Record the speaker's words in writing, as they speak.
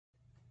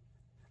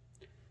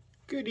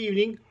Good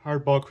evening,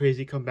 Hardball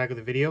Crazy. Come back with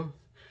a video.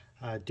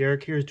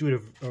 Derek here is doing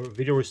a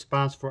video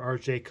response for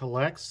RJ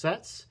Collects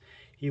sets.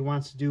 He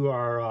wants to do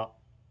our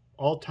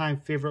all-time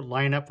favorite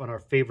lineup on our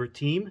favorite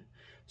team.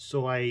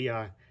 So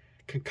I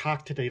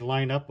concocted a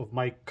lineup of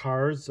my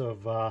cards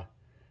of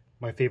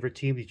my favorite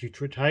team, the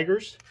Detroit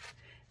Tigers.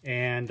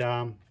 And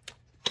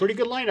pretty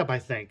good lineup, I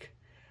think.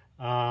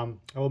 I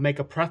will make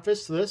a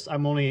preface to this.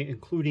 I'm only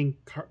including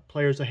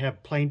players I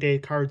have playing day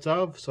cards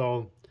of.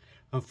 So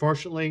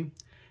unfortunately,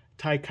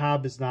 Ty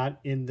Cobb is not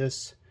in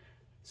this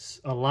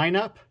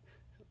lineup.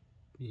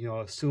 You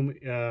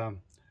know,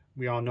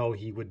 we all know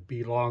he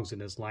belongs in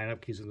this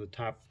lineup. He's in the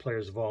top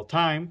players of all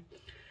time.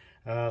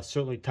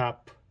 Certainly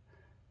top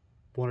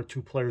one or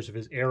two players of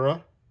his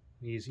era.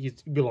 He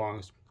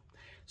belongs.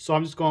 So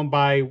I'm just going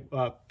by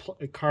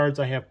cards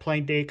I have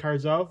playing day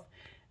cards of,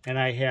 and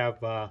I have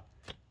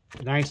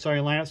 9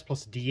 starting lineups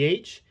plus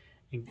DH.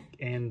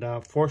 And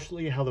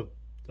fortunately, how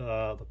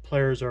the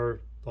players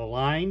are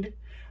aligned,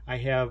 I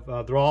have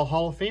they're all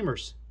Hall of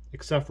Famers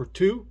except for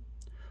 2,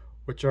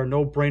 which are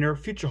no-brainer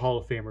future Hall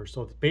of Famers.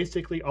 So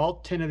basically,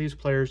 all 10 of these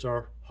players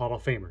are Hall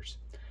of Famers.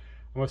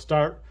 I'm going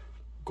to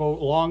go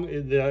along.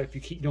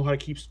 If you know how to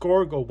keep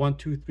score, go 1,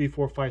 2, 3,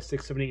 4, 5,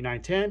 6, 7, 8,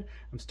 9, 10.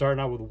 I'm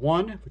starting out with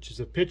 1, which is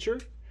a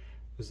pitcher.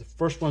 Because the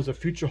first one's a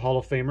future Hall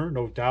of Famer,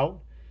 no doubt,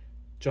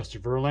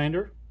 Justin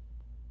Verlander.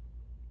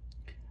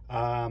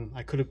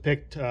 I could have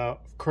picked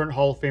current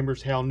Hall of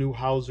Famers Hal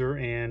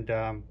Newhouser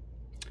and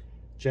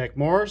Jack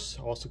Morris.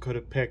 Also could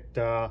have picked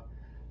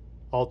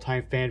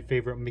all-time fan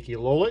favorite Mickey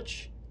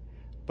Lolich,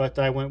 but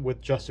I went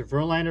with Justin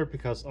Verlander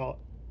because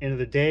end of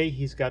the day,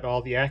 he's got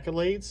all the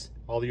accolades,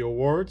 all the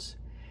awards.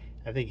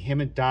 I think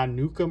him and Don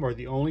Newcomb are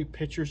the only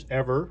pitchers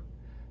ever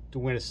to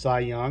win a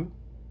Cy Young,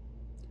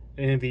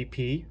 an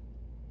MVP,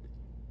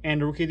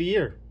 and a Rookie of the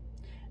Year.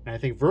 And I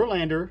think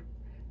Verlander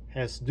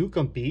has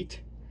Newcomb beat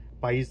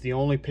by he's the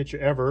only pitcher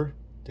ever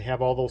to have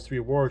all those 3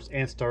 awards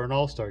and start an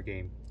All-Star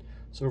game.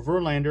 So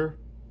Verlander,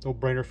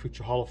 no-brainer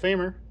future Hall of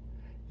Famer,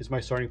 is my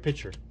starting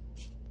pitcher.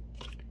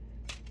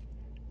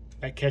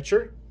 At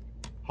catcher,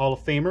 Hall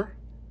of Famer,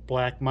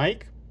 Black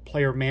Mike,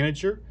 player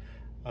manager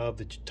of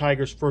the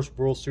Tigers' first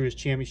World Series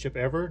championship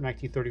ever,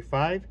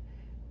 1935,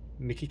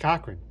 Mickey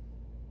Cochrane.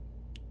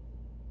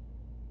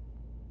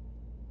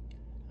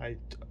 I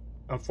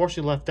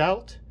unfortunately left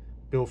out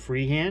Bill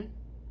Freehan,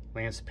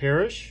 Lance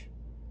Parrish,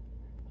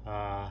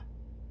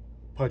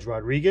 Pudge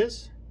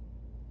Rodriguez,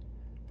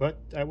 but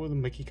I went with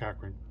Mickey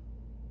Cochrane.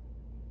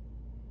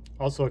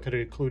 Also, I could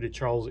have included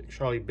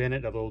Charlie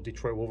Bennett of the old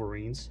Detroit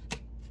Wolverines.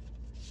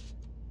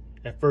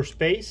 At first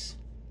base,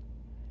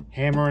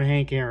 Hammer and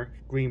Hank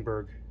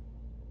Greenberg.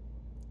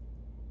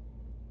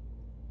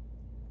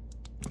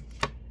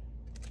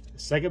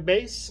 Second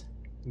base,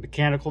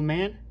 Mechanical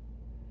Man,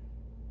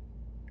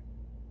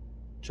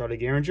 Charlie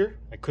Gehringer.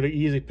 I could have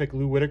easily picked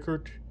Lou Whitaker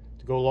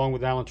to go along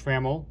with Alan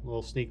Trammell, a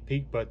little sneak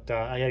peek, but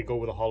I had to go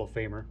with a Hall of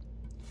Famer.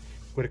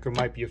 Whitaker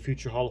might be a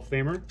future Hall of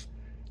Famer.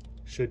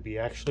 Should be,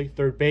 actually.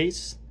 Third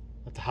base,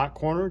 at the hot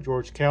corner,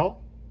 George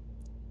Kell.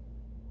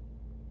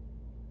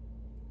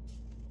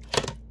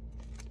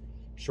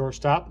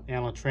 Shortstop,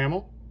 Alan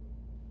Trammell.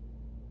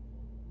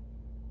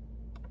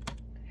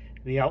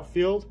 In the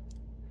outfield,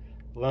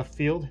 left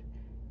field,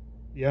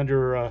 the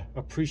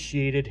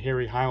underappreciated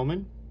Harry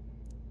Heilman.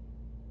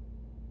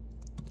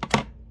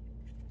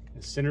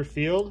 In center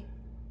field,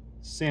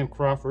 Sam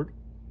Crawford.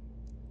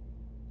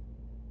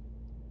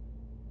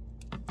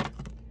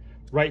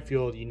 Right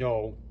field, you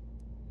know,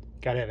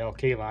 gotta have Al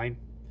Kaline.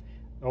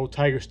 Old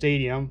Tiger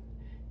Stadium,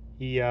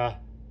 he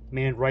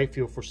manned right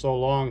field for so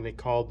long they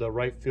called the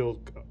right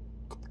field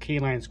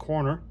Kaline's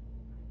Corner,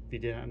 if you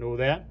did not know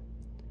that.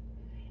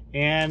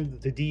 And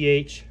the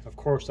DH, of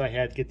course, I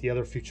had to get the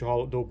other future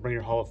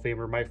no-brainer Hall of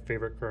Famer, my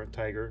favorite current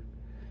Tiger,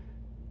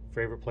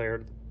 favorite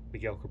player,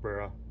 Miguel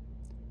Cabrera.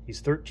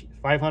 He's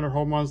 500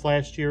 home runs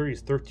last year.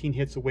 He's 13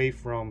 hits away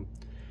from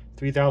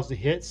 3,000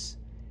 hits,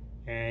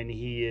 and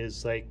he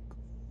is like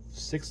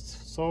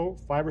 5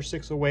 or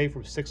 6 away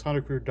from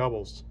 600 career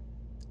doubles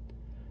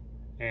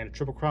and a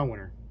Triple Crown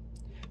winner.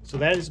 So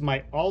that is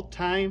my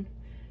all-time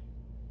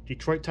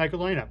Detroit Tiger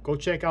lineup. Go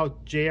check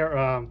out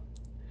the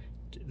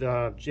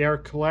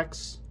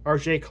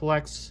RJ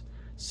Collects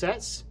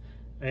sets,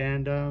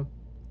 and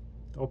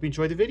hope you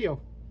enjoyed the video.